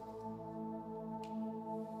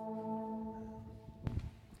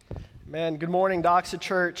Man, good morning, Doxa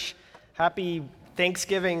Church. Happy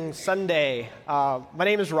Thanksgiving Sunday. My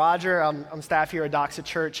name is Roger. I'm staff here at Doxa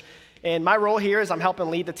Church. And my role here is I'm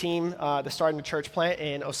helping lead the team that's starting the church plant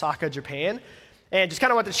in Osaka, Japan. And just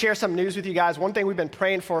kind of want to share some news with you guys. One thing we've been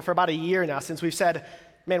praying for about a year now, since we've said,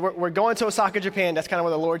 man, we're going to Osaka, Japan. That's kind of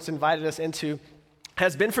where the Lord's invited us into,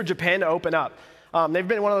 has been for Japan to open up. They've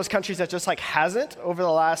been one of those countries that just hasn't over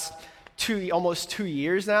the last almost 2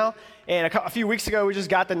 years now. And a few weeks ago, we just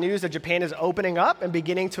got the news that Japan is opening up and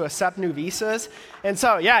beginning to accept new visas. And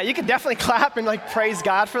so, yeah, you can definitely clap and praise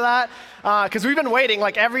God for that. Because we've been waiting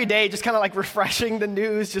every day, just kind of refreshing the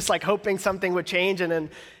news, just hoping something would change. And then,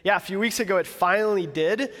 yeah, a few weeks ago, it finally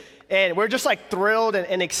did. And we're just thrilled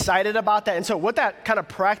and excited about that. And so what that kind of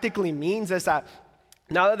practically means is that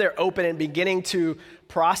now that they're open and beginning to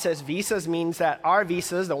process visas means that our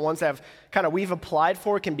visas, the ones that we've applied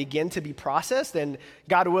for, can begin to be processed and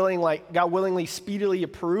God willingly speedily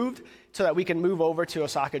approved so that we can move over to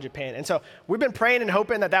Osaka, Japan. And so we've been praying and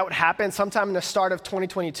hoping that would happen sometime in the start of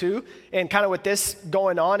 2022. And kind of with this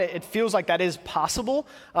going on, it feels like that is possible,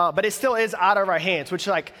 but it still is out of our hands, which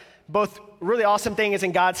both really awesome thing is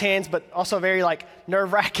in God's hands, but also very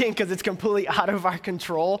nerve-wracking because it's completely out of our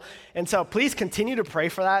control. And so please continue to pray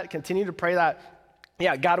for that. Continue to pray that,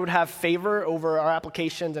 God would have favor over our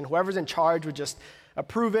applications and whoever's in charge would just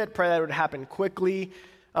approve it. Pray that it would happen quickly.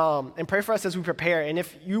 And pray for us as we prepare. And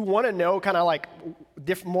if you want to know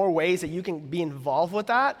more ways that you can be involved with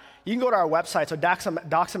that, you can go to our website, so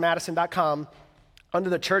doxamadison.com. Under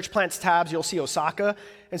the church plants tabs, you'll see Osaka.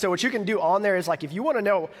 And so what you can do on there is if you want to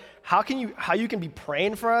know how you can be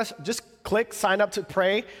praying for us, just click sign up to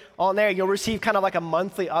pray on there. You'll receive a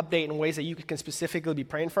monthly update in ways that you can specifically be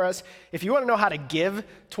praying for us. If you want to know how to give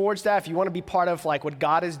towards that, if you want to be part of what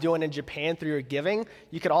God is doing in Japan through your giving,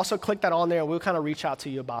 you could also click that on there and we'll reach out to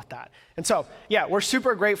you about that. And so, yeah, we're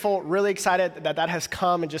super grateful, really excited that has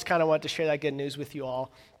come and just wanted to share that good news with you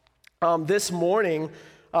all. This morning,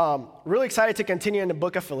 really excited to continue in the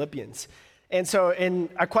book of Philippians. And so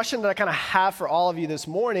a question that I have for all of you this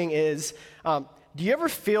morning is, do you ever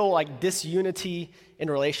feel disunity in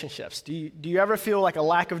relationships? Do you ever feel a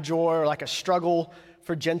lack of joy or a struggle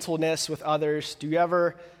for gentleness with others? Do you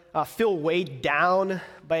ever feel weighed down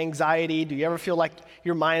by anxiety? Do you ever feel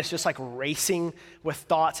your mind is just racing with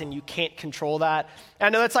thoughts and you can't control that? And I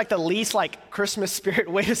know that's the least Christmas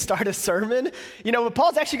spirit way to start a sermon, but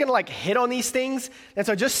Paul's actually going to hit on these things. And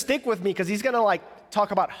so just stick with me because he's going to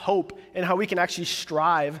talk about hope and how we can actually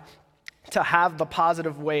strive to have the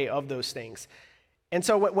positive way of those things. And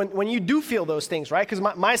so when you do feel those things, right? Because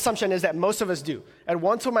my assumption is that most of us do. At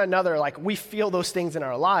one time or another, we feel those things in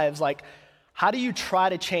our lives. How do you try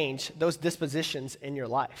to change those dispositions in your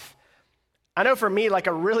life? I know for me,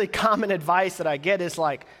 a really common advice that I get is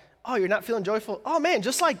oh, you're not feeling joyful? Oh man,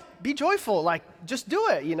 just be joyful. Just do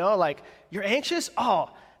it, you're anxious? Oh,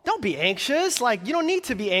 don't be anxious. You don't need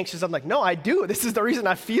to be anxious. I'm no, I do. This is the reason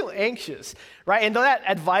I feel anxious, right? And though that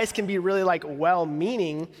advice can be really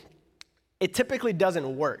well-meaning, it typically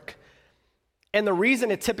doesn't work. And the reason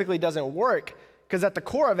it typically doesn't work, because at the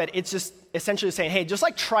core of it, it's just essentially saying, hey, just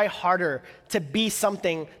try harder to be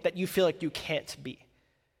something that you feel you can't be.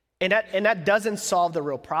 And that doesn't solve the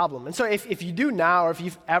real problem. And so if you do now, or if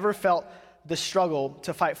you've ever felt the struggle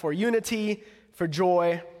to fight for unity, for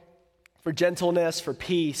joy, for gentleness, for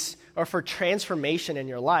peace, or for transformation in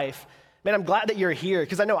your life, man, I'm glad that you're here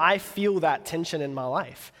because I know I feel that tension in my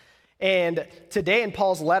life. And today in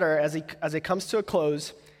Paul's letter, as it comes to a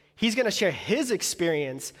close, he's going to share his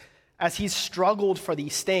experience as he's struggled for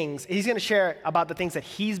these things. He's going to share about the things that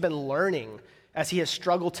he's been learning as he has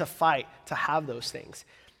struggled to fight to have those things.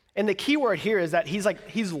 And the key word here is that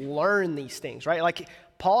he's learned these things, right?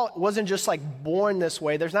 Paul wasn't just born this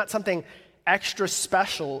way. There's not something extra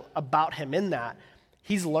special about him in that.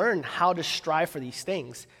 He's learned how to strive for these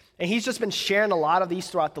things. And he's just been sharing a lot of these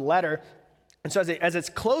throughout the letter. And so as it's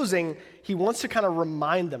closing, he wants to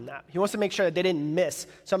remind them that. He wants to make sure that they didn't miss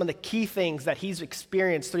some of the key things that he's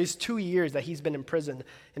experienced through these 2 years that he's been in prison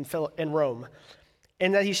in Rome.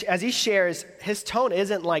 And that as he shares, his tone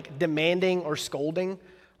isn't demanding or scolding.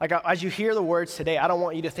 As you hear the words today, I don't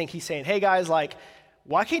want you to think he's saying, hey guys,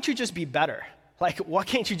 why can't you just be better? Why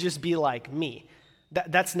can't you just be like me?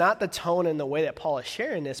 That's not the tone and the way that Paul is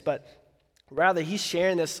sharing this, but rather he's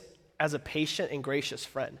sharing this as a patient and gracious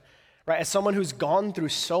friend, right? As someone who's gone through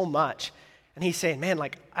so much, and he's saying, man,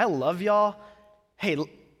 I love y'all. Hey,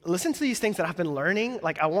 listen to these things that I've been learning.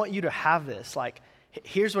 I want you to have this.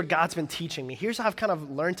 Here's what God's been teaching me. Here's how I've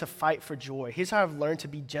learned to fight for joy. Here's how I've learned to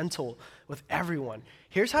be gentle with everyone.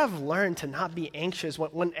 Here's how I've learned to not be anxious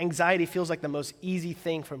when anxiety feels like the most easy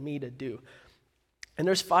thing for me to do. And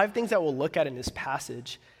there's 5 things that we'll look at in this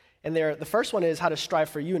passage. And the first one is how to strive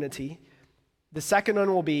for unity. The second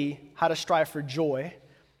one will be how to strive for joy.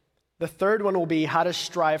 The third one will be how to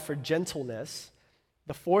strive for gentleness.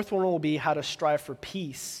 The fourth one will be how to strive for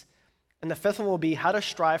peace. And the fifth one will be how to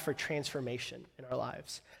strive for transformation in our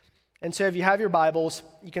lives. And so if you have your Bibles,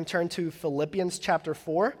 you can turn to Philippians chapter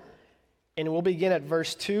 4, and we'll begin at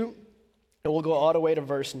verse 2, and we'll go all the way to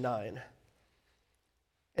verse 9.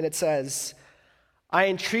 And it says, I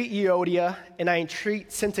entreat Euodia and I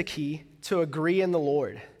entreat Syntyche to agree in the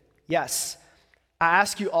Lord. Yes, I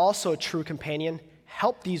ask you also, true companion,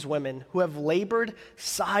 help these women who have labored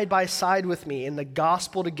side by side with me in the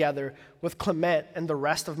gospel together with Clement and the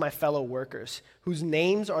rest of my fellow workers, whose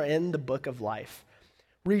names are in the book of life.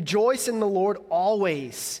 Rejoice in the Lord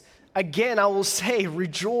always. Again, I will say,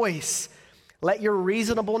 rejoice. Let your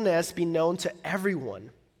reasonableness be known to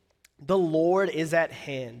everyone. The Lord is at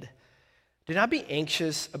hand. Do not be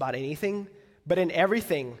anxious about anything, but in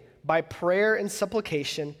everything, by prayer and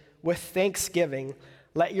supplication, with thanksgiving,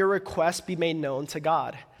 let your requests be made known to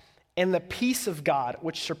God. And the peace of God,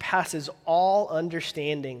 which surpasses all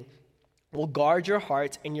understanding, will guard your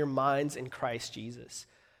hearts and your minds in Christ Jesus.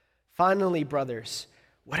 Finally, brothers,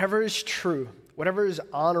 whatever is true, whatever is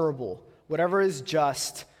honorable, whatever is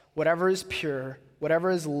just, whatever is pure, whatever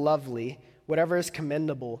is lovely, whatever is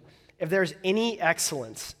commendable, if there's any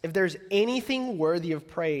excellence, if there's anything worthy of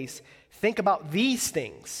praise, think about these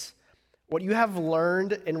things. What you have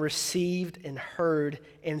learned and received and heard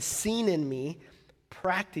and seen in me,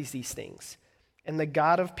 practice these things, and the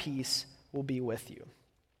God of peace will be with you.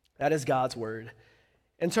 That is God's word.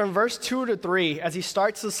 And so in verse 2 to 3, as he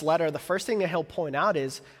starts this letter, the first thing that he'll point out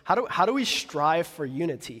is how do we strive for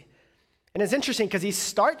unity? And it's interesting because he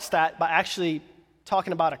starts that by actually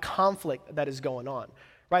talking about a conflict that is going on.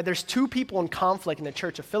 Right? There's 2 people in conflict in the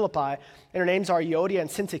church of Philippi, and their names are Euodia and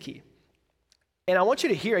Syntyche. And I want you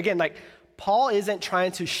to hear, again, like Paul isn't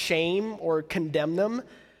trying to shame or condemn them,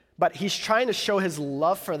 but he's trying to show his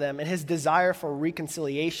love for them and his desire for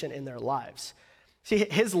reconciliation in their lives. See,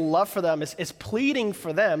 his love for them is pleading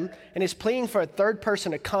for them, and is pleading for a third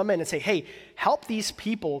person to come in and say, hey, help these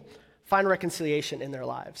people find reconciliation in their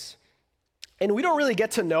lives. And we don't really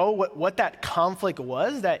get to know what that conflict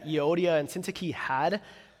was that Euodia and Syntyche had,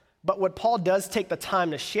 but what Paul does take the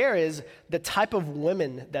time to share is the type of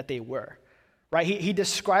women that they were. Right? He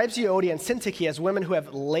describes Euodia and Syntyche as women who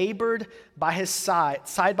have labored by his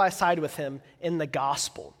side by side with him in the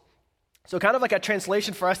gospel. So kind of like a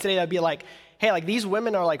translation for us today, that'd be like, hey, like these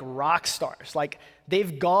women are like rock stars. Like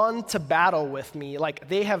they've gone to battle with me. Like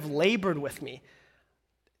they have labored with me.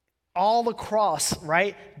 All across,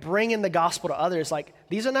 right? Bringing the gospel to others. Like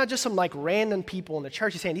these are not just some like random people in the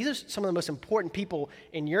church. He's saying these are some of the most important people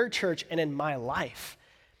in your church and in my life.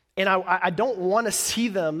 And I don't want to see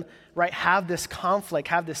them, right, have this conflict,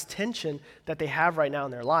 have this tension that they have right now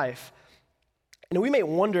in their life. And we may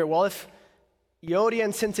wonder, well, if Euodia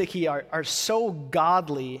and Syntyche are so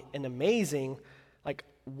godly and amazing, like,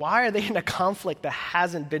 why are they in a conflict that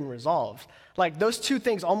hasn't been resolved? Like, those 2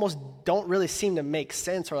 things almost don't really seem to make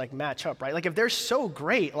sense or, like, match up, right? Like, if they're so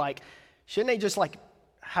great, like, shouldn't they just, like,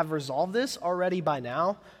 have resolved this already by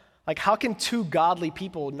now? Like, how can 2 godly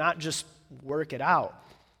people not just work it out?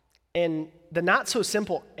 And the not so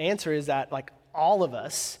simple answer is that like all of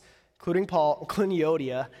us, including Paul, including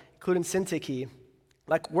Euodia, including Syntyche,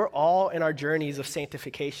 like we're all in our journeys of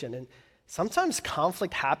sanctification. And sometimes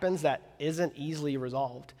conflict happens that isn't easily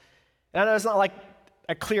resolved. And I know it's not like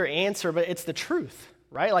a clear answer, but it's the truth,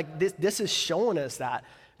 right? Like this is showing us that.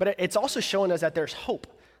 But it's also showing us that there's hope.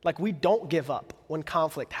 Like we don't give up when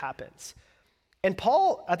conflict happens. And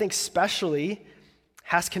Paul, I think especially,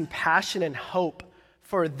 has compassion and hope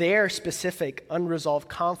for their specific unresolved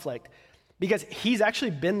conflict because he's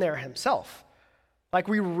actually been there himself. Like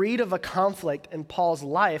we read of a conflict in Paul's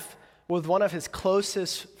life with one of his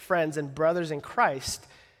closest friends and brothers in Christ,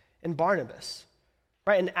 in Barnabas.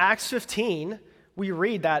 Right? In Acts 15, we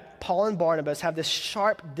read that Paul and Barnabas have this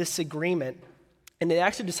sharp disagreement, and they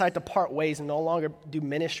actually decide to part ways and no longer do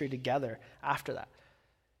ministry together after that.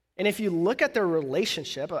 And if you look at their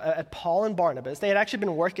relationship, at Paul and Barnabas, they had actually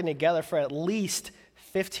been working together for at least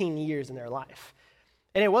 15 years in their life.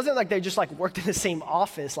 And it wasn't like they just like worked in the same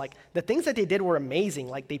office. Like the things that they did were amazing.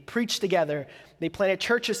 Like they preached together, they planted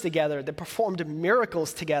churches together, they performed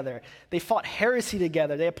miracles together, they fought heresy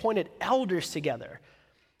together, they appointed elders together.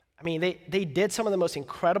 I mean, they did some of the most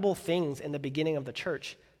incredible things in the beginning of the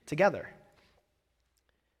church together.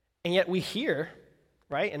 And yet we hear,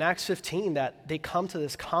 right, in Acts 15 that they come to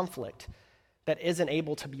this conflict that isn't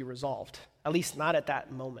able to be resolved, at least not at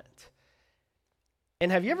that moment.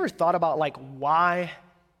 And have you ever thought about like why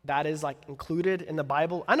that is like included in the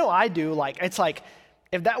Bible? I know I do. Like, it's like,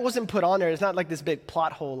 if that wasn't put on there, it's not like this big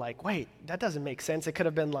plot hole, like, wait, that doesn't make sense. It could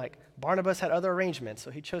have been like Barnabas had other arrangements,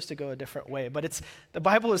 so he chose to go a different way. But the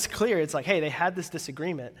Bible is clear. It's like, hey, they had this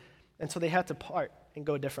disagreement, and so they had to part and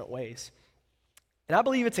go different ways. And I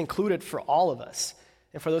believe it's included for all of us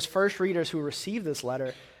and for those first readers who received this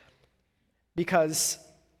letter, because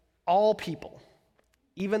all people,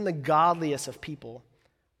 even the godliest of people,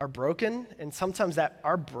 are broken, and sometimes that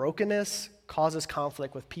our brokenness causes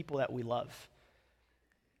conflict with people that we love.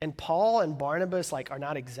 And Paul and Barnabas are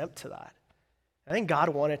not exempt to that. I think God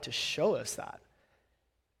wanted to show us that.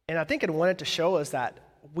 And I think it wanted to show us that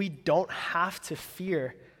we don't have to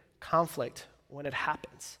fear conflict when it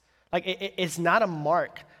happens. It's not a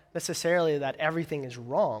mark necessarily that everything is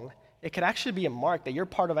wrong. It could actually be a mark that you're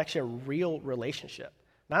part of actually a real relationship.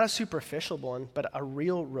 Not a superficial one, but a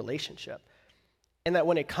real relationship. And that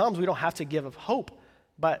when it comes, we don't have to give up hope,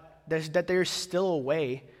 but there's still a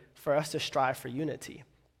way for us to strive for unity.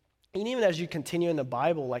 And even as you continue in the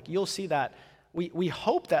Bible, you'll see that we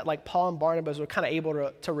hope that Paul and Barnabas were kind of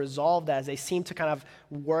able to resolve that as they seem to kind of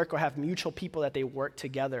work or have mutual people that they work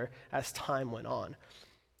together as time went on.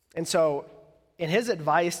 And so in his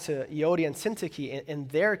advice to Euodia and Syntyche in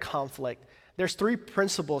their conflict, there's 3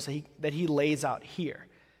 principles that he lays out here.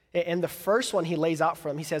 And the first one he lays out for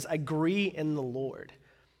them, he says, agree in the Lord.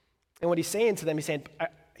 And what he's saying to them,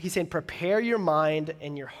 he's saying, prepare your mind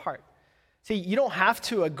and your heart. See, you don't have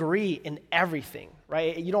to agree in everything,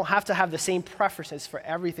 right? You don't have to have the same preferences for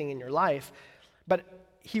everything in your life. But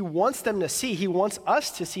he wants them to see, he wants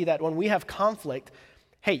us to see that when we have conflict,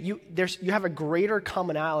 hey, you have a greater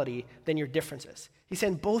commonality than your differences. He's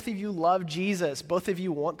saying both of you love Jesus. Both of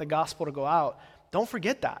you want the gospel to go out. Don't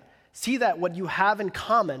forget that. See that what you have in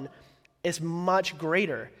common is much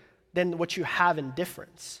greater than what you have in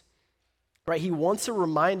difference, right? He wants to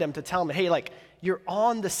remind them, to tell them, hey, you're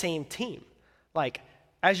on the same team.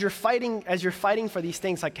 As you're fighting for these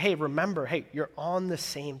things, hey, remember, hey, you're on the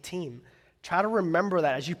same team. Try to remember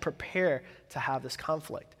that as you prepare to have this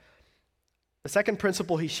conflict. The second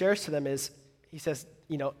principle he shares to them is, he says,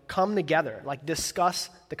 come together, discuss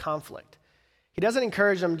the conflict. He doesn't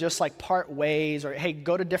encourage them just part ways or, hey,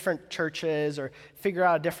 go to different churches or figure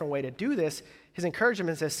out a different way to do this. His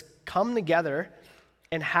encouragement is this: come together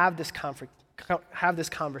and have this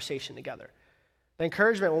conversation together. The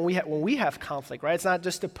encouragement when we have conflict, right? It's not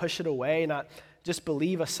just to push it away, not just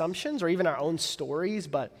believe assumptions or even our own stories,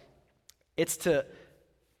 but it's to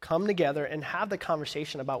come together and have the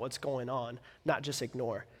conversation about what's going on, not just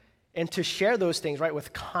ignore. And to share those things, right,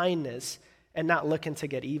 with kindness and not looking to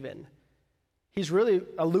get even. He's really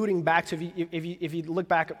alluding back to, if you look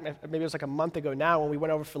back, maybe it was a month ago now when we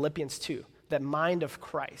went over Philippians 2, that mind of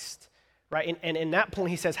Christ, right? And in that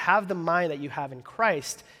point, he says, have the mind that you have in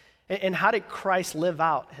Christ. And how did Christ live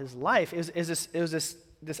out his life? It was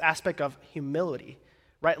this aspect of humility,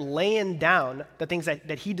 right? Laying down the things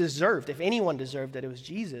that he deserved. If anyone deserved it, it was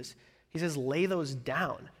Jesus. He says, lay those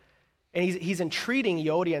down. And he's entreating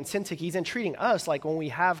Euodia and Syntyche. He's entreating us, when we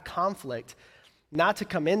have conflict, not to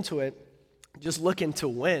come into it just looking to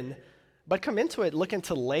win, but come into it looking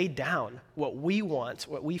to lay down what we want,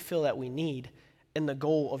 what we feel that we need, in the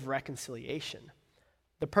goal of reconciliation.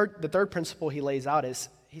 The third principle he lays out is,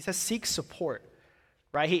 he says, seek support,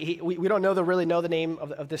 right? We don't really know the name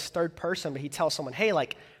of this third person, but he tells someone, hey,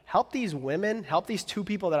 help these women, help these 2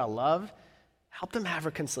 people that I love, help them have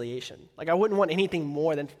reconciliation. I wouldn't want anything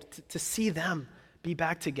more than to see them be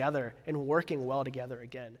back together and working well together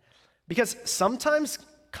again. Because sometimes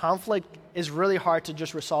conflict is really hard to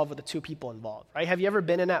just resolve with the 2 people involved, right? Have you ever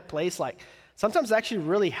been in that place? Sometimes it's actually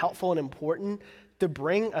really helpful and important to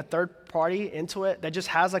bring a third party into it that just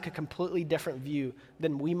has a completely different view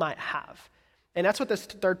than we might have. And that's what this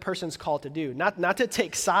third person's called to do. Not to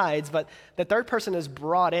take sides, but the third person is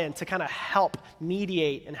brought in to kind of help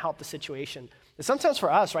mediate and help the situation. And sometimes for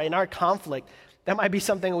us, right, in our conflict, that might be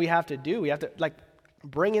something we have to do. We have to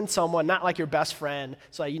bring in someone, not your best friend,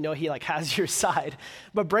 so he has your side,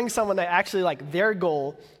 but bring someone that actually their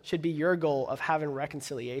goal should be your goal of having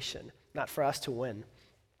reconciliation, not for us to win.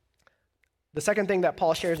 The second thing that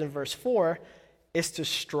Paul shares in verse 4 is to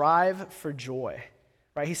strive for joy,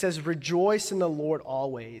 right? He says, rejoice in the Lord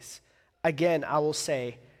always. Again, I will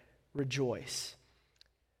say, rejoice.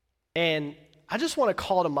 And I just want to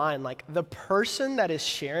call to mind, the person that is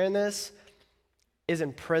sharing this is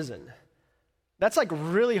in prison. That's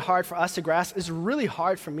really hard for us to grasp. It's really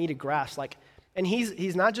hard for me to grasp. And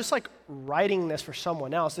he's not just writing this for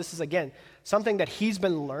someone else. This is, again, something that he's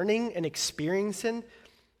been learning and experiencing,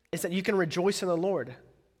 is that you can rejoice in the Lord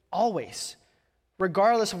always.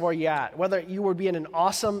 regardless of where you're at, whether you would be in an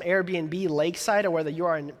awesome Airbnb lakeside or whether you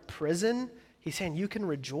are in prison, he's saying you can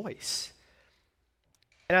rejoice.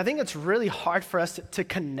 And I think it's really hard for us to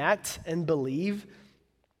connect and believe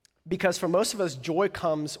because for most of us, joy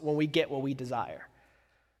comes when we get what we desire,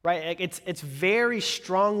 right? Like it's very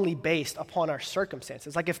strongly based upon our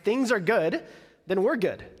circumstances. Like if things are good, then we're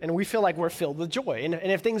good, and we feel like we're filled with joy. And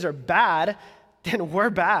if things are bad, then we're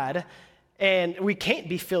bad, and we can't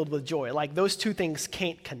be filled with joy. Like those two things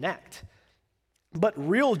can't connect. But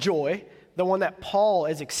real joy, the one that Paul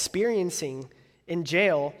is experiencing in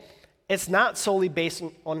jail, it's not solely based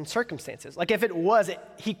on circumstances. Like if it was,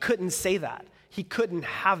 he couldn't say that. He couldn't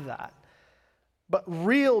have that. But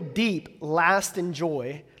real deep, lasting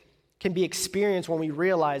joy can be experienced when we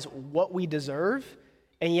realize what we deserve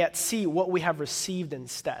and yet see what we have received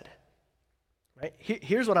instead. Right?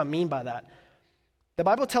 Here's what I mean by that. The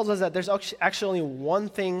Bible tells us that there's actually only one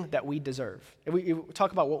thing that we deserve. If we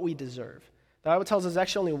talk about what we deserve, the Bible tells us there's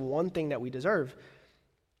actually only one thing that we deserve.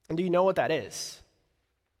 And do you know what that is?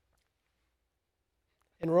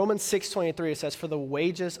 In Romans 6:23, it says, "For the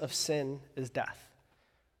wages of sin is death."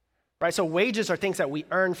 Right? So wages are things that we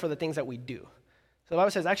earn for the things that we do. So the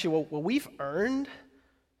Bible says, actually, what we've earned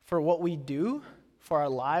for what we do, for our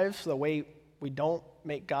lives, the way we don't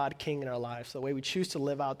make God king in our lives, the way we choose to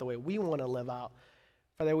live out the way we want to live out,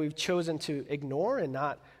 or that we've chosen to ignore and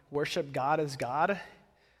not worship God as God.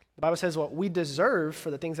 The Bible says what we deserve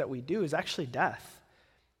for the things that we do is actually death.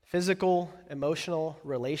 Physical, emotional,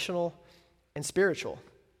 relational, and spiritual.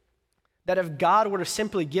 That if God were to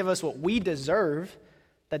simply give us what we deserve,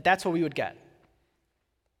 that's what we would get.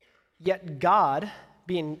 Yet God,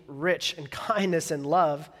 being rich in kindness and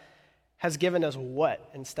love, has given us what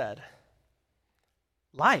instead?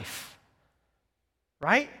 Life,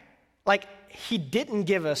 right? Like, he didn't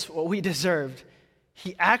give us what we deserved.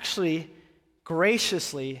 He actually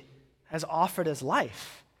graciously has offered us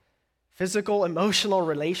life, physical, emotional,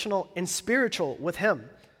 relational, and spiritual with him.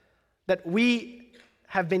 That we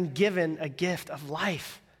have been given a gift of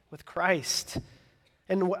life with Christ.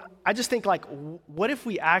 And I just think, like, what if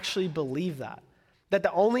we actually believe that? That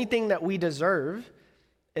the only thing that we deserve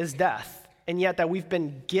is death, and yet that we've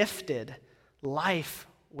been gifted life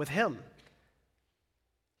with him.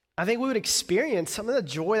 I think we would experience some of the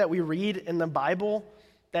joy that we read in the Bible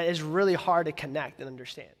that is really hard to connect and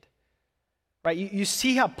understand. Right? You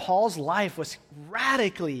see how Paul's life was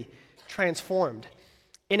radically transformed.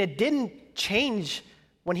 And it didn't change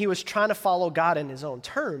when he was trying to follow God in his own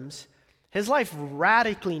terms. His life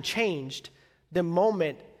radically changed the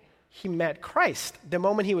moment he met Christ, the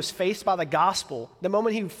moment he was faced by the gospel, the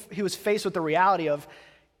moment he was faced with the reality of,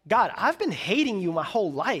 God, I've been hating you my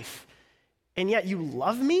whole life, and yet you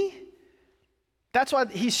love me? That's why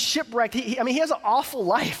he's shipwrecked. He has an awful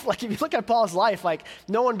life. Like, if you look at Paul's life, like,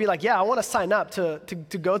 no one would be like, yeah, I want to sign up to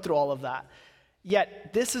go through all of that.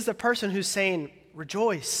 Yet, this is the person who's saying,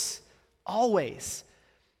 rejoice, always.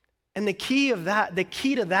 And the key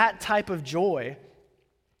to that type of joy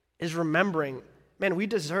is remembering, man, we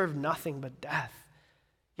deserve nothing but death,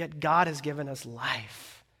 yet God has given us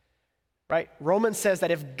life, right? Romans says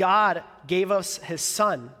that if God gave us his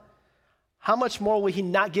son, how much more will he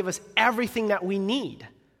not give us everything that we need,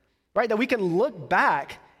 right? That we can look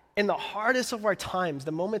back in the hardest of our times,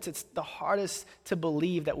 the moments it's the hardest to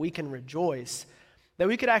believe that we can rejoice, that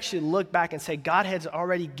we could actually look back and say, God has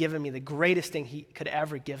already given me the greatest thing he could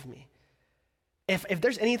ever give me. If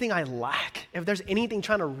there's anything I lack, if there's anything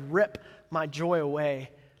trying to rip my joy away,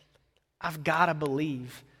 I've got to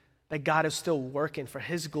believe that God is still working for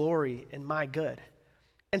his glory and my good.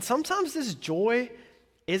 And sometimes this joy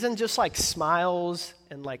isn't just like smiles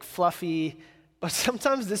and like fluffy, but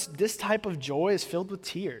sometimes this type of joy is filled with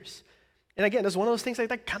tears. And again, it's one of those things like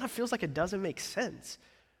that kind of feels like it doesn't make sense,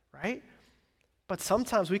 right? But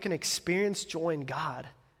sometimes we can experience joy in God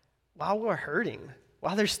while we're hurting,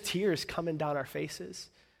 while there's tears coming down our faces,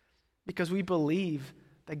 because we believe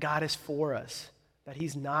that God is for us, that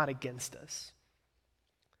he's not against us.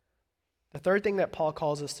 The third thing that Paul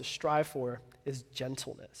calls us to strive for is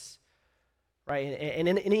gentleness, right? And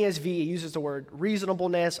in ESV, it uses the word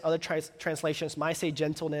reasonableness. Other translations might say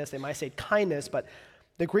gentleness, they might say kindness, but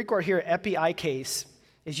the Greek word here, epieikes,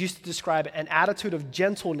 is used to describe an attitude of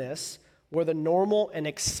gentleness where the normal and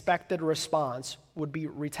expected response would be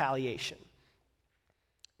retaliation.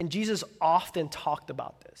 And Jesus often talked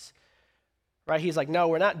about this, right? He's like, no,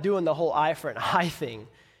 we're not doing the whole eye for an eye thing.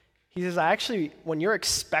 He says, when you're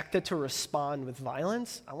expected to respond with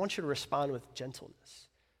violence, I want you to respond with gentleness.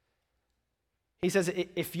 He says,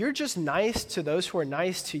 if you're just nice to those who are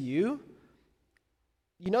nice to you,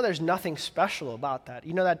 you know there's nothing special about that.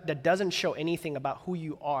 You know that doesn't show anything about who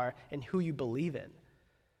you are and who you believe in.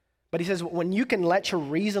 But he says, when you can let your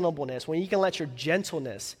reasonableness, when you can let your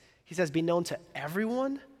gentleness, he says, be known to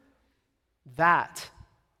everyone, that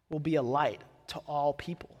will be a light to all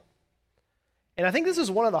people. And I think this is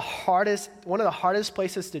one of the hardest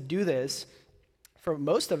places to do this for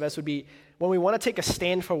most of us would be when we want to take a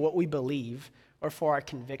stand for what we believe or for our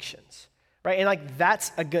convictions, right? And like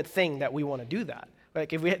that's a good thing that we want to do that.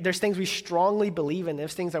 Like if there's things we strongly believe in,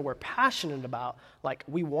 there's things that we're passionate about, like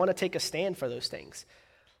we want to take a stand for those things.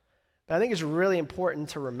 But I think it's really important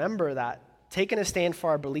to remember that taking a stand for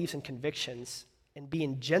our beliefs and convictions and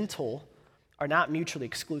being gentle are not mutually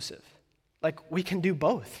exclusive. Like we can do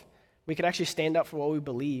both. We could actually stand up for what we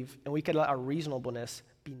believe, and we could let our reasonableness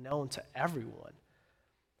be known to everyone,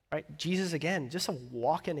 right? Jesus, again, just a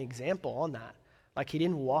walking example on that. Like he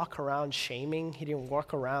didn't walk around shaming. He didn't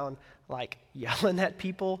walk around like yelling at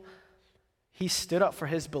people. He stood up for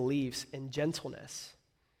his beliefs in gentleness.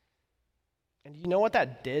 And you know what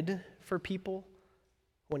that did for people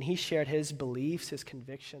when he shared his beliefs, his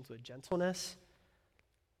convictions with gentleness?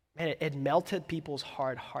 Man, it melted people's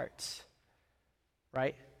hard hearts,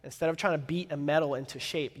 right? Instead of trying to beat a metal into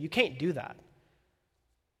shape, you can't do that.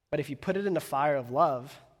 But if you put it in the fire of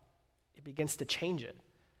love, it begins to change it.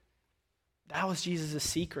 That was Jesus'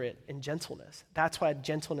 secret in gentleness. That's why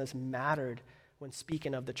gentleness mattered when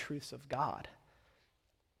speaking of the truths of God.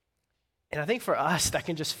 And I think for us, that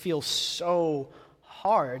can just feel so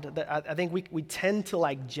hard. That I think we tend to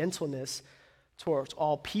like gentleness towards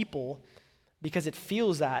all people because it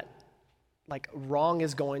feels that like wrong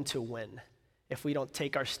is going to win if we don't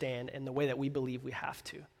take our stand in the way that we believe we have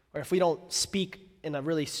to. Or if we don't speak in a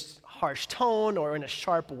really harsh tone or in a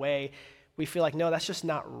sharp way, we feel like, no, that's just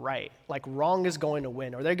not right. Like wrong is going to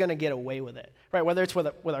win, or they're going to get away with it, right? Whether it's with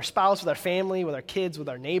our spouse, with our family, with our kids, with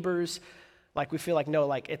our neighbors, like we feel like, no,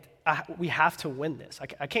 like we have to win this.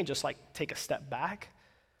 I can't just like take a step back.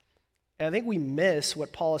 And I think we miss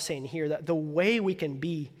what Paul is saying here, that the way we can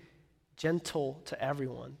be gentle to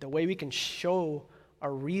everyone, the way we can show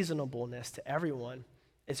our reasonableness to everyone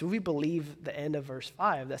is we believe the end of verse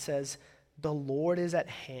 5 that says, the Lord is at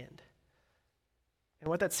hand. And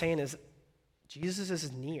what that's saying is Jesus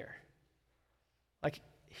is near. Like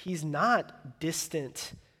he's not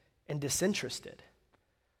distant and disinterested.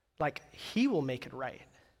 Like he will make it right.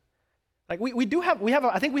 Like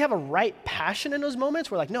I think we have a right passion in those moments.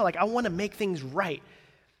 We're like, no, like I want to make things right.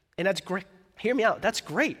 And that's great. Hear me out. That's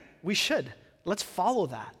great. We should. Let's follow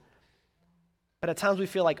that. But at times we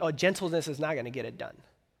feel like, oh, gentleness is not going to get it done.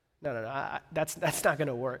 No, that's not going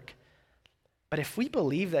to work. But if we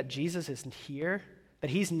believe that Jesus is here, that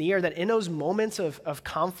he's near, that in those moments of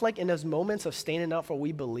conflict, in those moments of standing up for what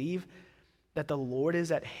we believe, that the Lord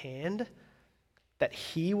is at hand, that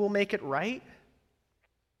he will make it right,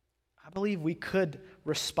 I believe we could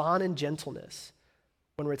respond in gentleness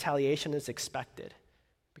when retaliation is expected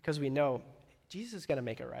because we know Jesus is going to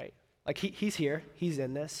make it right. Like he's here, he's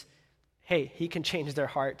in this. Hey, he can change their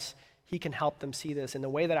hearts. He can help them see this in the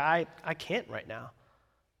way that I can't right now.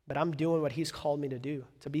 But I'm doing what he's called me to do,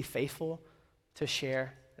 to be faithful, to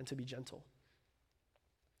share, and to be gentle.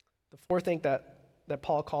 The fourth thing that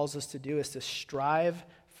Paul calls us to do is to strive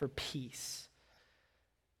for peace.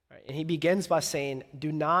 Right? And he begins by saying,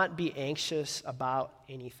 do not be anxious about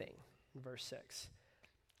anything, in verse 6.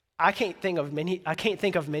 I can't think of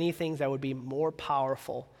many things that would be more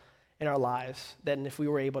powerful in our lives than if we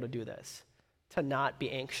were able to do this, to not be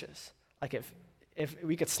anxious. Like if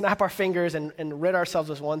we could snap our fingers and rid ourselves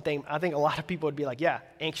of one thing, I think a lot of people would be like, yeah,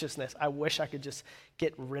 anxiousness. I wish I could just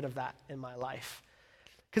get rid of that in my life.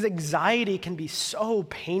 Because anxiety can be so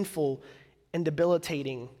painful and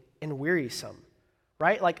debilitating and wearisome,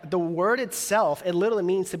 right? Like the word itself, it literally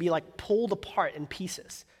means to be like pulled apart in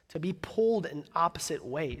pieces, to be pulled in opposite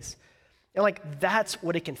ways. And like that's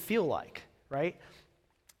what it can feel like, right?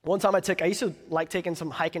 One time I used to like taking some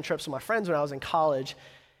hiking trips with my friends when I was in college.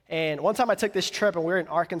 And one time I took this trip and we were in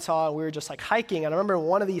Arkansas and we were just like hiking. And I remember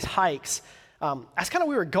one of these hikes, as kind of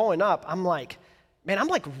we were going up, I'm like, man, I'm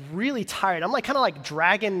like really tired. I'm like kind of like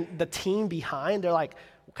dragging the team behind. They're like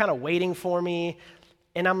kind of waiting for me.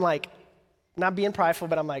 And I'm like, not being prideful,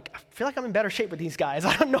 but I'm like, I feel like I'm in better shape with these guys.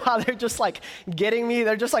 I don't know how they're just like getting me.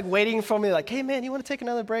 They're just like waiting for me like, hey man, you want to take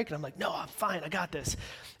another break? And I'm like, no, I'm fine. I got this.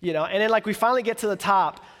 You know, and then like we finally get to the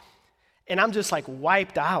top and I'm just like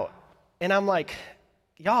wiped out. And I'm like,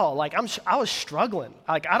 y'all, like I was struggling.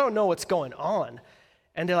 Like, I don't know what's going on.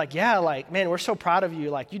 And they're like, yeah, like, man, we're so proud of you.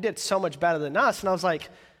 Like, you did so much better than us. And I was like,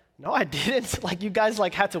 no, I didn't. Like, you guys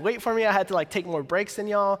like had to wait for me. I had to like take more breaks than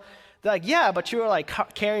y'all. They're like, yeah, but you were like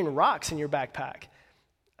carrying rocks in your backpack.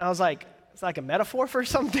 I was like, it's like a metaphor for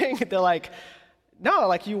something? They're like, no,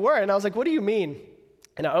 like you were. And I was like, what do you mean?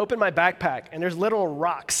 And I opened my backpack, and there's little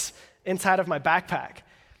rocks inside of my backpack.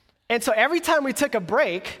 And so every time we took a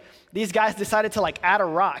break, these guys decided to like add a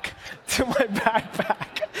rock to my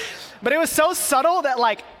backpack. But it was so subtle that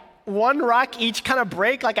like one rock each kind of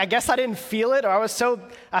break, like I guess I didn't feel it, or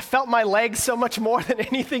I felt my legs so much more than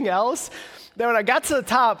anything else. Then when I got to the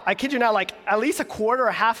top, I kid you not, like at least a quarter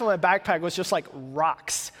or half of my backpack was just like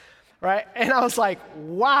rocks, right? And I was like,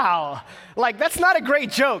 wow, like that's not a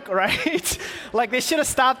great joke, right? Like they should have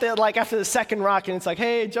stopped it like after the second rock, and it's like,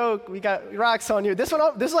 hey, joke, we got rocks on you. This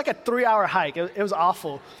is like a 3-hour hike. It was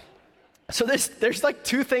awful. So there's like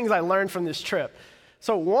two things I learned from this trip.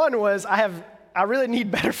 So one was I really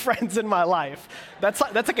need better friends in my life. That's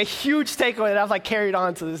like a huge takeaway that I've like carried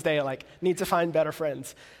on to this day, like need to find better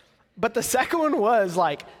friends. But the second one was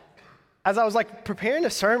like, as I was like preparing a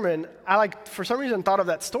sermon, I like for some reason thought of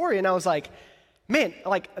that story, and I was like, man,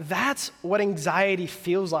 like that's what anxiety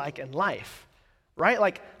feels like in life, right?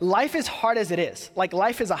 Like life is hard as it is. Like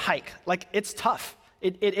life is a hike. Like it's tough.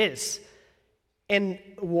 It is. And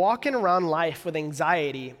walking around life with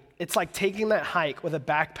anxiety, it's like taking that hike with a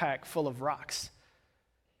backpack full of rocks.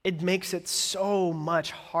 It makes it so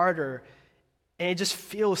much harder, and it just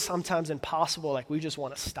feels sometimes impossible, like we just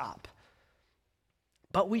want to stop.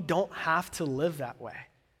 But we don't have to live that way.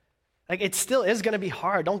 Like it still is going to be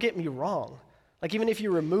hard, don't get me wrong. Like even if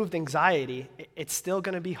you removed anxiety, it's still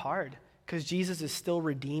going to be hard because Jesus is still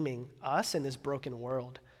redeeming us in this broken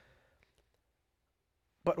world.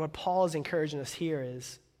 But what Paul is encouraging us here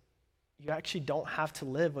is you actually don't have to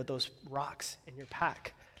live with those rocks in your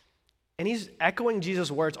pack. And he's echoing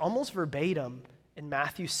Jesus' words almost verbatim in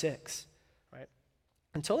Matthew 6, right?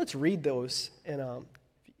 And so let's read those. And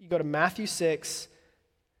you go to Matthew 6,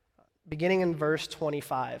 beginning in verse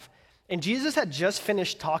 25. And Jesus had just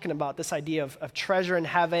finished talking about this idea of treasure in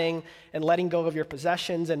heaven and letting go of your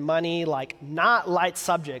possessions and money, like not light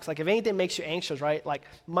subjects. Like if anything makes you anxious, right? Like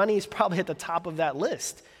money is probably at the top of that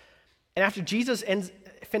list. And after Jesus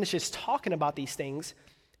finishes talking about these things,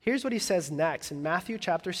 here's what he says next in Matthew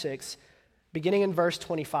chapter 6, beginning in verse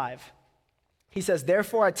 25. He says,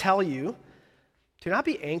 therefore I tell you, do not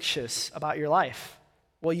be anxious about your life,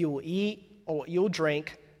 what you will eat or what you will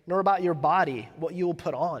drink, nor about your body, what you will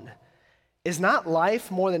put on. Is not life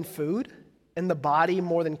more than food, and the body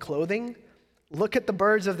more than clothing? Look at the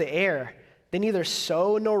birds of the air. They neither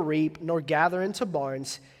sow nor reap nor gather into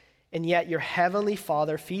barns, and yet your heavenly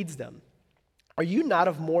Father feeds them. Are you not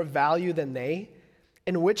of more value than they?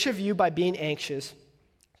 And which of you, by being anxious,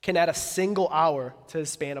 can add a single hour to his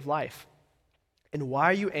span of life? And why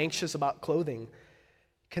are you anxious about clothing?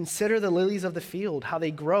 Consider the lilies of the field, how they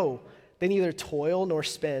grow. They neither toil nor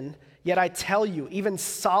spin. Yet I tell you, even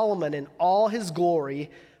Solomon in all his glory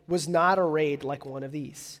was not arrayed like one of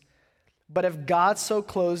these. But if God so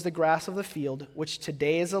clothes the grass of the field, which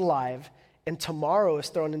today is alive and tomorrow is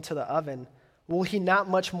thrown into the oven, will he not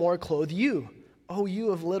much more clothe you, O you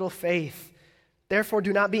of little faith? Therefore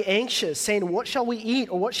do not be anxious, saying, what shall we eat,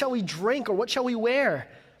 or what shall we drink, or what shall we wear?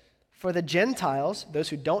 For the Gentiles, those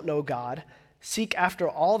who don't know God, seek after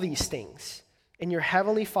all these things, and your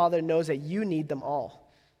heavenly Father knows that you need them all.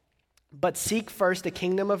 But seek first the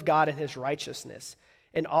kingdom of God and his righteousness,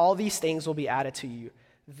 and all these things will be added to you.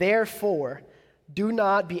 Therefore, do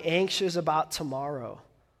not be anxious about tomorrow,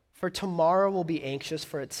 for tomorrow will be anxious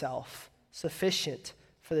for itself. Sufficient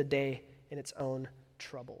for the day in its own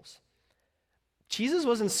troubles. Jesus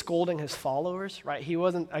wasn't scolding his followers, right? He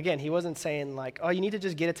wasn't saying like, oh, you need to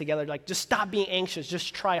just get it together. Like, just stop being anxious.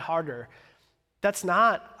 Just try harder. That's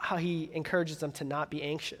not how he encourages them to not be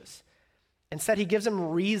anxious. Instead, he gives them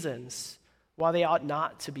reasons why they ought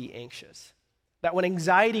not to be anxious. That when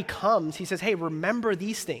anxiety comes, he says, hey, remember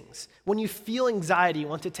these things. When you feel anxiety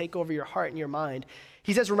want to take over your heart and your mind,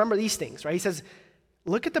 he says, remember these things, right? He says,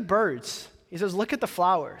 look at the birds. He says, look at the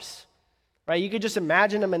flowers, right? You could just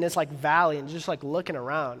imagine them in this like valley and just like looking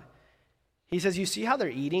around. He says, you see how they're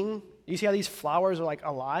eating? You see how these flowers are like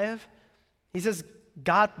alive? He says,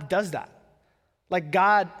 God does that. Like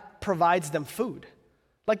God provides them food.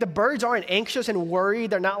 Like the birds aren't anxious and worried.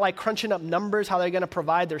 They're not like crunching up numbers, how they're going to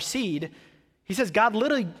provide their seed. He says, God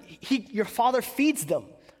literally, your Father feeds them.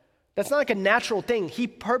 That's not like a natural thing. He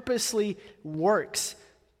purposely works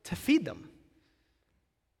to feed them.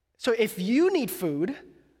 So if you need food,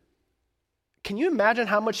 can you imagine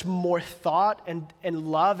how much more thought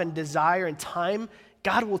and love and desire and time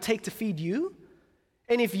God will take to feed you?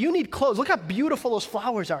 And if you need clothes, look how beautiful those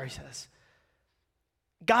flowers are, he says.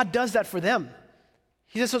 God does that for them.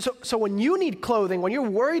 He says, so when you need clothing, when you're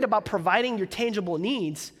worried about providing your tangible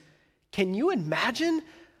needs, can you imagine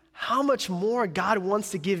how much more God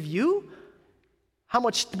wants to give you, how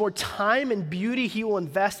much more time and beauty he will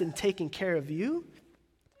invest in taking care of you.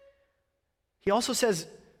 He also says,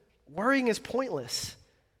 worrying is pointless,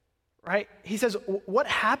 right? He says, what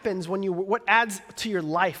happens what adds to your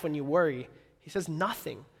life when you worry? He says,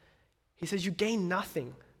 nothing. He says, you gain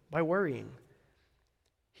nothing by worrying.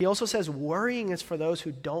 He also says, worrying is for those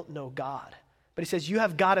who don't know God. But he says, you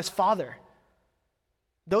have God as Father.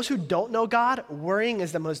 Those who don't know God, worrying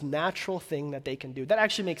is the most natural thing that they can do. That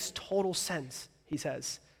actually makes total sense, he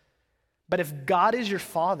says. But if God is your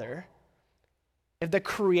Father, if the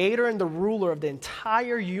creator and the ruler of the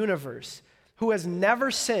entire universe, who has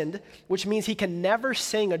never sinned, which means he can never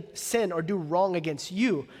sin or do wrong against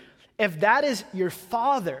you, if that is your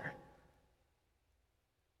Father,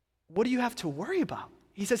 what do you have to worry about?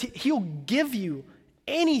 He says he'll give you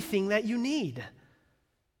anything that you need.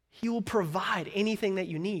 He will provide anything that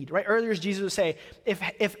you need, right? Earlier, Jesus would say,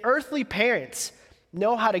 if earthly parents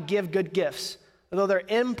know how to give good gifts, although they're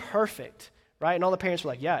imperfect, right? And all the parents were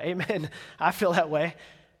like, yeah, amen. I feel that way.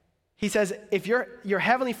 He says, if your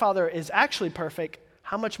heavenly Father is actually perfect,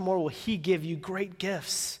 how much more will he give you great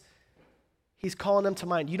gifts? He's calling them to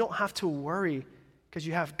mind. You don't have to worry because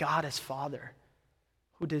you have God as Father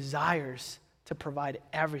who desires to provide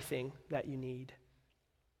everything that you need.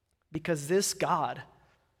 Because this God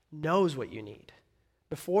knows what you need.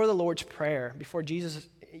 Before the Lord's Prayer, before Jesus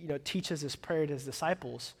teaches this prayer to his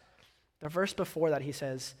disciples, the verse before that he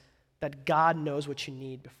says that God knows what you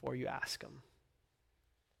need before you ask him.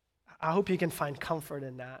 I hope you can find comfort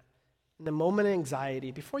in that. In the moment of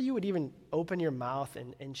anxiety, before you would even open your mouth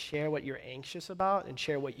and share what you're anxious about and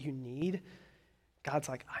share what you need, God's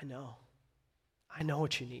like, I know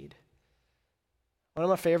what you need. One of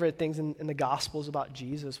my favorite things in the Gospels about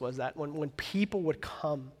Jesus was that when people would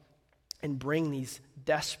come and bring these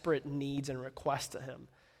desperate needs and requests to him,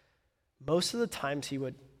 most of the times he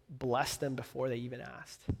would bless them before they even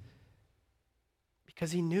asked.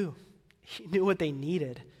 Because he knew what they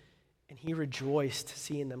needed, and he rejoiced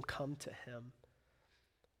seeing them come to him.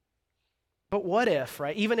 But what if,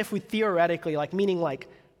 right, even if we theoretically,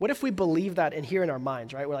 what if we believe that in here in our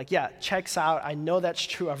minds, right? We're like, yeah, checks out. I know that's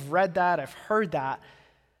true. I've read that. I've heard that.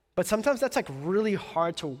 But sometimes that's really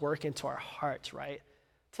hard to work into our hearts, right?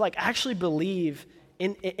 To actually believe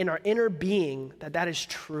in our inner being that is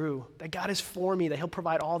true, that God is for me, that he'll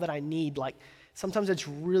provide all that I need. Sometimes it's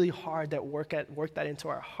really hard to work that into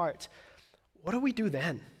our hearts. What do we do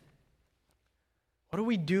then? What do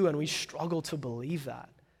we do when we struggle to believe that?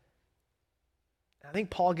 I think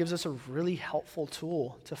Paul gives us a really helpful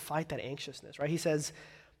tool to fight that anxiousness, right? He says,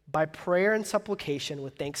 by prayer and supplication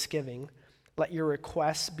with thanksgiving, let your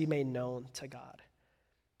requests be made known to God.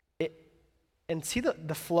 And see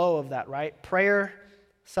the flow of that, right? Prayer,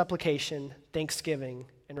 supplication, thanksgiving,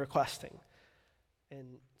 and requesting. And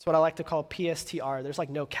it's what I like to call PSTR. There's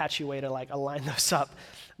no catchy way to align those up.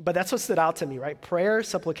 But that's what stood out to me, right? Prayer,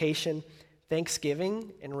 supplication,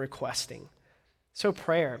 thanksgiving, and requesting. So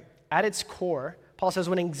prayer, at its core, Paul says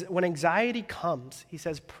when anxiety comes, he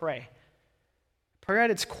says pray. Prayer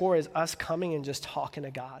at its core is us coming and just talking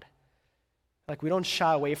to God. We don't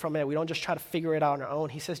shy away from it. We don't just try to figure it out on our own.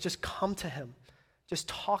 He says just come to him. Just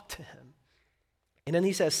talk to him. And then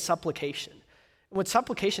he says supplication. And what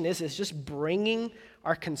supplication is just bringing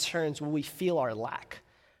our concerns when we feel our lack,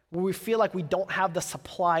 when we feel like we don't have the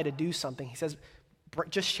supply to do something. He says,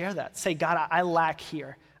 just share that. Say, God, I lack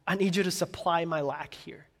here. I need you to supply my lack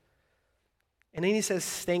here. And then he says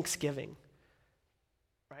thanksgiving,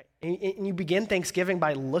 right? And you begin thanksgiving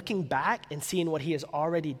by looking back and seeing what he has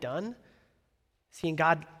already done. Seeing,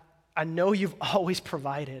 God, I know you've always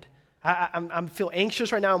provided. I feel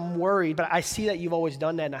anxious right now. I'm worried, but I see that you've always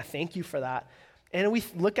done that, and I thank you for that. And we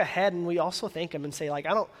look ahead, and we also thank him and say, I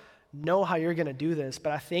don't know how you're going to do this,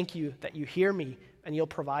 but I thank you that you hear me, and you'll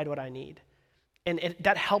provide what I need. And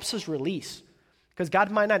that helps us release, because God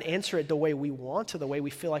might not answer it the way we want or the way we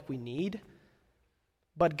feel like we need,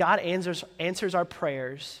 but God answers our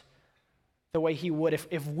prayers the way he would.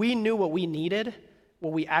 If we knew what we needed,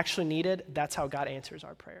 what we actually needed, that's how God answers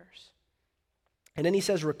our prayers. And then he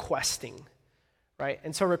says requesting, right?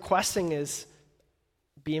 And so requesting is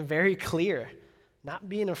being very clear, not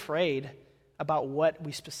being afraid about what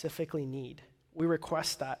we specifically need. We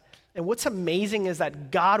request that. And what's amazing is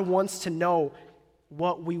that God wants to know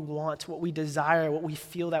what we want, what we desire, what we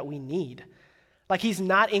feel that we need. He's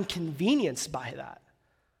not inconvenienced by that.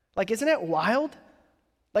 Isn't it wild?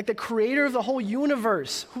 The creator of the whole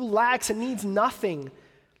universe, who lacks and needs nothing,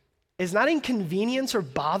 is not inconvenienced or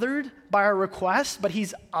bothered by our requests, but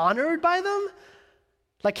he's honored by them.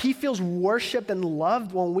 He feels worshiped and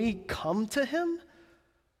loved when we come to him.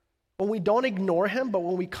 when we don't ignore him, but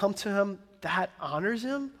when we come to him, that honors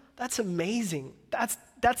him, that's amazing.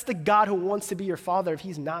 That's the God who wants to be your father if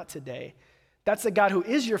he's not today. That's the God who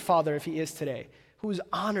is your father if he is today, who's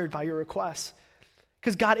honored by your requests.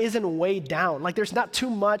 Because God isn't weighed down. Like there's not too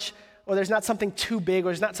much, or there's not something too big, or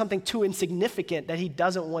there's not something too insignificant that he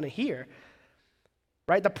doesn't want to hear.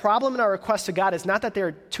 Right? The problem in our requests to God is not that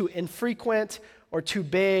they're too infrequent or too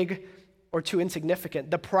big or too insignificant.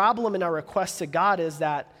 The problem in our requests to God is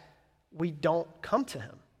that we don't come to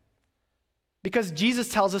him. Because Jesus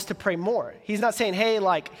tells us to pray more. He's not saying, hey,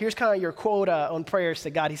 like, here's kind of your quota on prayers to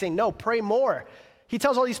God. He's saying, no, pray more. He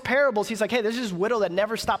tells all these parables. He's like, hey, there's this widow that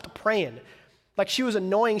never stopped praying. Like she was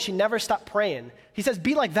annoying, she never stopped praying. He says,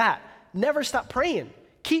 be like that. Never stop praying.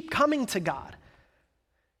 Keep coming to God.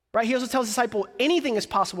 Right? He also tells the disciple, anything is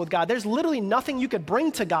possible with God. There's literally nothing you could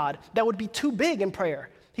bring to God that would be too big in prayer.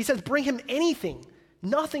 He says, bring him anything.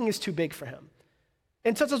 Nothing is too big for him.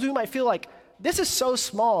 And sometimes we might feel like, this is so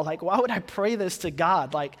small. Like, why would I pray this to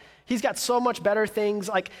God? Like, he's got so much better things.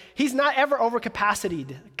 Like, he's not ever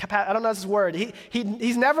overcapacitated. I don't know this word.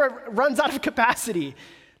 He's never runs out of capacity.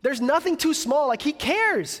 There's nothing too small. Like, he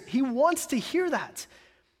cares. He wants to hear that.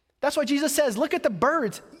 That's why Jesus says, look at the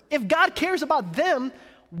birds. If God cares about them,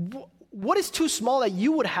 what is too small that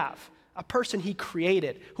you would have? A person he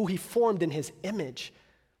created, who he formed in his image.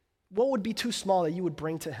 What would be too small that you would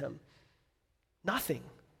bring to him? Nothing.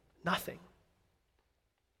 Nothing.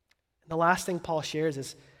 And the last thing Paul shares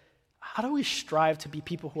is, how do we strive to be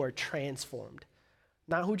people who are transformed?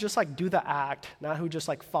 Not who just like do the act, not who just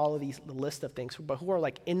like follow the list of things, but who are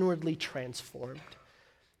like inwardly transformed.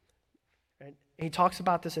 Right? And he talks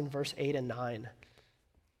about this in verse 8 and 9.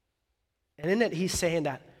 And in it, he's saying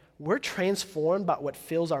that we're transformed by what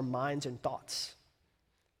fills our minds and thoughts.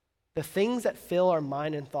 The things that fill our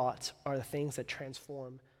mind and thoughts are the things that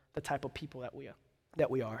transform the type of people that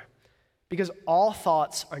we are. Because all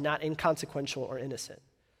thoughts are not inconsequential or innocent,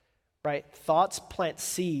 right? Thoughts plant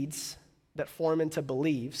seeds that form into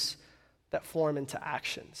beliefs, that form into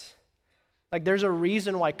actions. Like there's a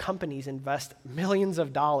reason why companies invest millions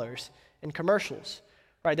of dollars in commercials,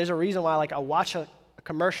 right? There's a reason why like I watch a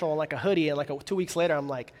commercial on like a hoodie and like 2 weeks later I'm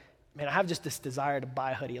like, man, I have just this desire to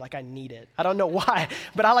buy a hoodie. Like I need it. I don't know why,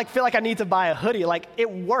 but I like feel like I need to buy a hoodie. Like it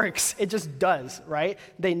works. It just does, right?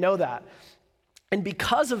 They know that. And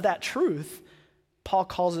because of that truth, Paul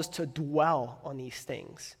calls us to dwell on these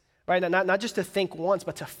things, right? Not just to think once,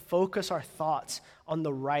 but to focus our thoughts on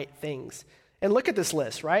the right things. And look at this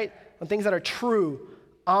list, right? On things that are true,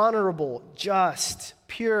 honorable, just,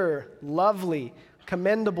 pure, lovely,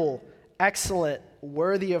 commendable, excellent,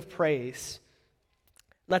 worthy of praise.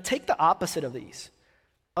 Now take the opposite of these.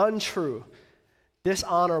 Untrue,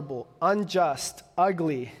 dishonorable, unjust,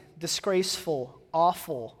 ugly, disgraceful,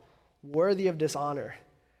 awful, worthy of dishonor,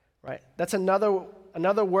 right? That's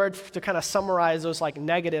another word to kind of summarize those like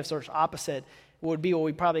negatives or opposite would be what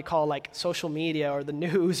we probably call like social media or the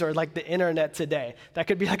news or like the internet today. That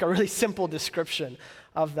could be like a really simple description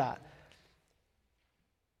of that.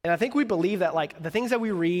 And I think we believe that like the things that we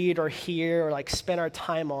read or hear or like spend our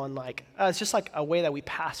time on, like it's just like a way that we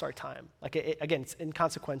pass our time. Like again, it's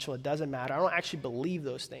inconsequential. It doesn't matter. I don't actually believe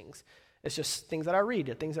those things. It's just things that I read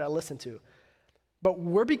or things that I listen to. But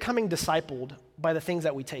we're becoming discipled by the things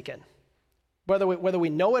that we take in. Whether we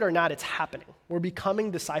know it or not, it's happening. We're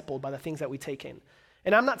becoming discipled by the things that we take in.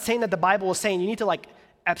 And I'm not saying that the Bible is saying you need to like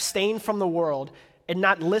abstain from the world and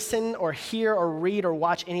not listen or hear or read or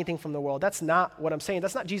watch anything from the world. That's not what I'm saying.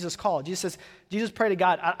 That's not Jesus' call. Jesus prayed to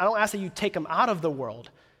God, I don't ask that you take them out of the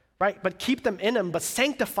world, right? But keep them in them, but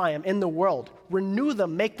sanctify them in the world. Renew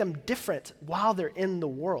them, make them different while they're in the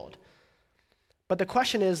world. But the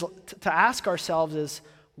question is to ask ourselves is,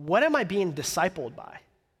 what am I being discipled by?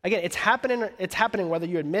 Again, it's happening whether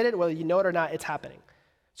you admit it, whether you know it or not, it's happening.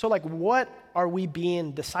 So like, what are we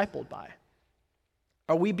being discipled by?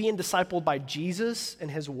 Are we being discipled by Jesus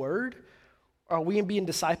and his word? Or are we being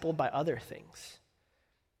discipled by other things?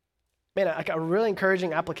 Man, like a really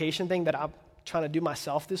encouraging application thing that I'm trying to do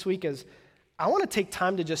myself this week is I want to take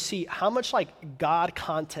time to just see how much like God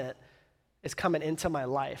content is coming into my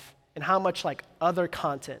life and how much like other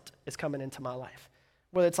content is coming into my life.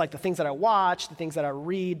 Whether it's like the things that I watch, the things that I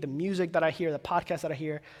read, the music that I hear, the podcasts that I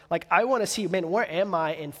hear. Like I want to see, man, where am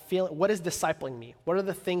I in feeling, what is discipling me? What are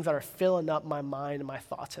the things that are filling up my mind and my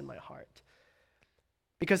thoughts and my heart?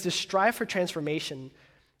 Because to strive for transformation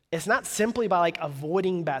is not simply by like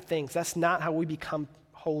avoiding bad things. That's not how we become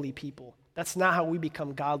holy people. That's not how we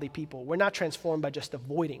become godly people. We're not transformed by just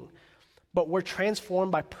avoiding, but we're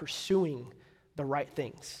transformed by pursuing the right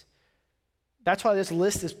things. That's why this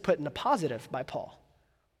list is put in a positive by Paul,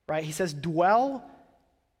 right? He says, dwell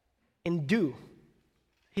and do.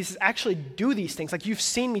 He says, actually do these things. Like, you've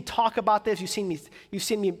seen me talk about this, you've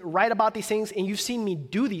seen me write about these things, and you've seen me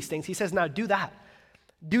do these things. He says, now do that.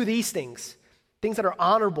 Do these things. Things that are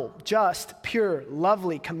honorable, just, pure,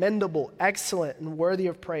 lovely, commendable, excellent, and worthy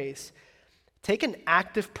of praise. Take an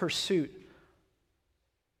active pursuit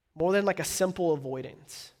more than like a simple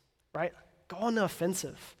avoidance, right? Go on the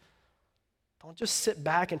offensive. Don't just sit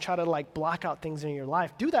back and try to like block out things in your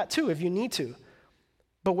life. Do that too if you need to.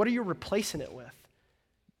 But what are you replacing it with?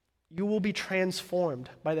 You will be transformed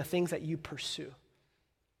by the things that you pursue.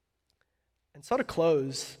 And so to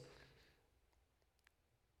close,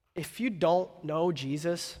 if you don't know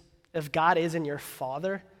Jesus, if God isn't your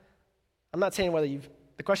Father, I'm not saying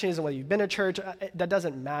the question isn't whether you've been to church, that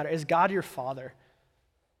doesn't matter. Is God your Father?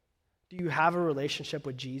 Do you have a relationship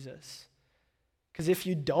with Jesus? Because if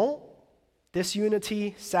you don't,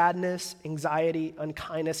 disunity, sadness, anxiety,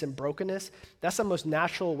 unkindness, and brokenness, that's the most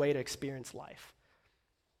natural way to experience life.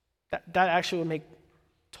 That actually would make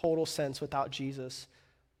total sense without Jesus,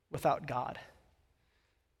 without God.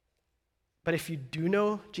 But if you do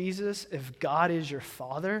know Jesus, if God is your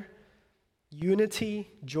Father, unity,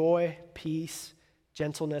 joy, peace,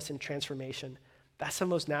 gentleness, and transformation, that's the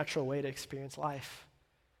most natural way to experience life.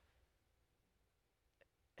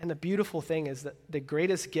 And the beautiful thing is that the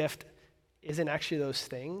greatest gift isn't actually those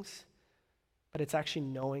things, but it's actually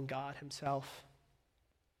knowing God himself.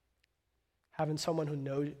 Having someone who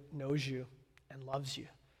knows you and loves you,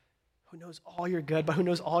 who knows all your good, but who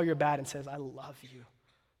knows all your bad and says, I love you.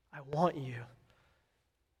 I want you.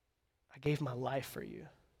 I gave my life for you.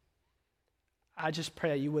 I just pray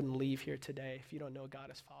that you wouldn't leave here today if you don't know God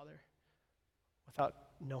as Father, without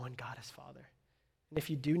knowing God as Father. And if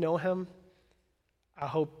you do know him, I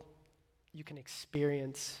hope you can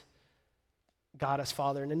experience God as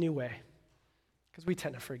Father in a new way, because we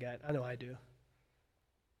tend to forget. I know I do.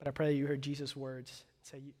 But I pray that you heard Jesus' words and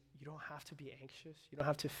say, you don't have to be anxious. You don't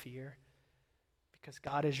have to fear, because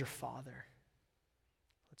God is your Father.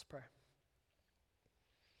 Let's pray.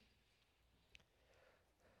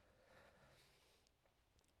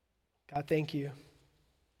 God, thank you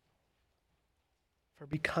for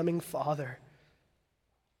becoming Father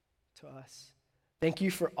to us. Thank you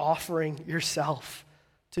for offering yourself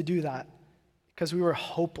to do that, because we were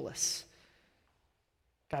hopeless.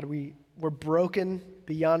 God, we were broken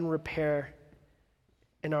beyond repair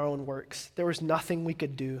in our own works. There was nothing we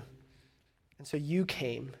could do. And so you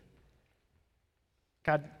came.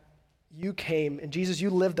 God, you came, and Jesus, you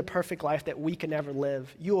lived the perfect life that we can never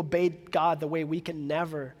live. You obeyed God the way we can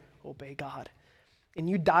never obey God. And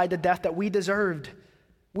you died the death that we deserved.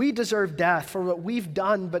 We deserve death for what we've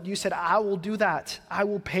done, but you said, I will do that. I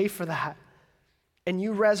will pay for that. And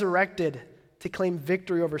you resurrected to claim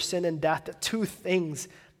victory over sin and death, the two things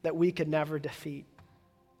that we could never defeat.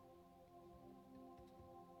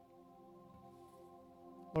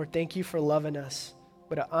 Lord, thank you for loving us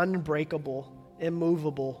with an unbreakable,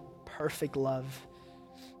 immovable, perfect love.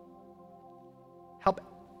 Help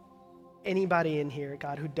anybody in here,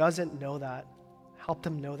 God, who doesn't know that. Help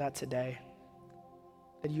them know that today,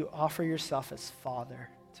 that you offer yourself as Father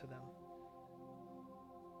to them,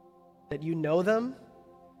 that you know them,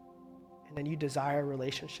 and then you desire a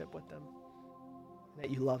relationship with them, and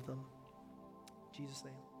that you love them. In Jesus'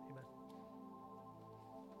 name.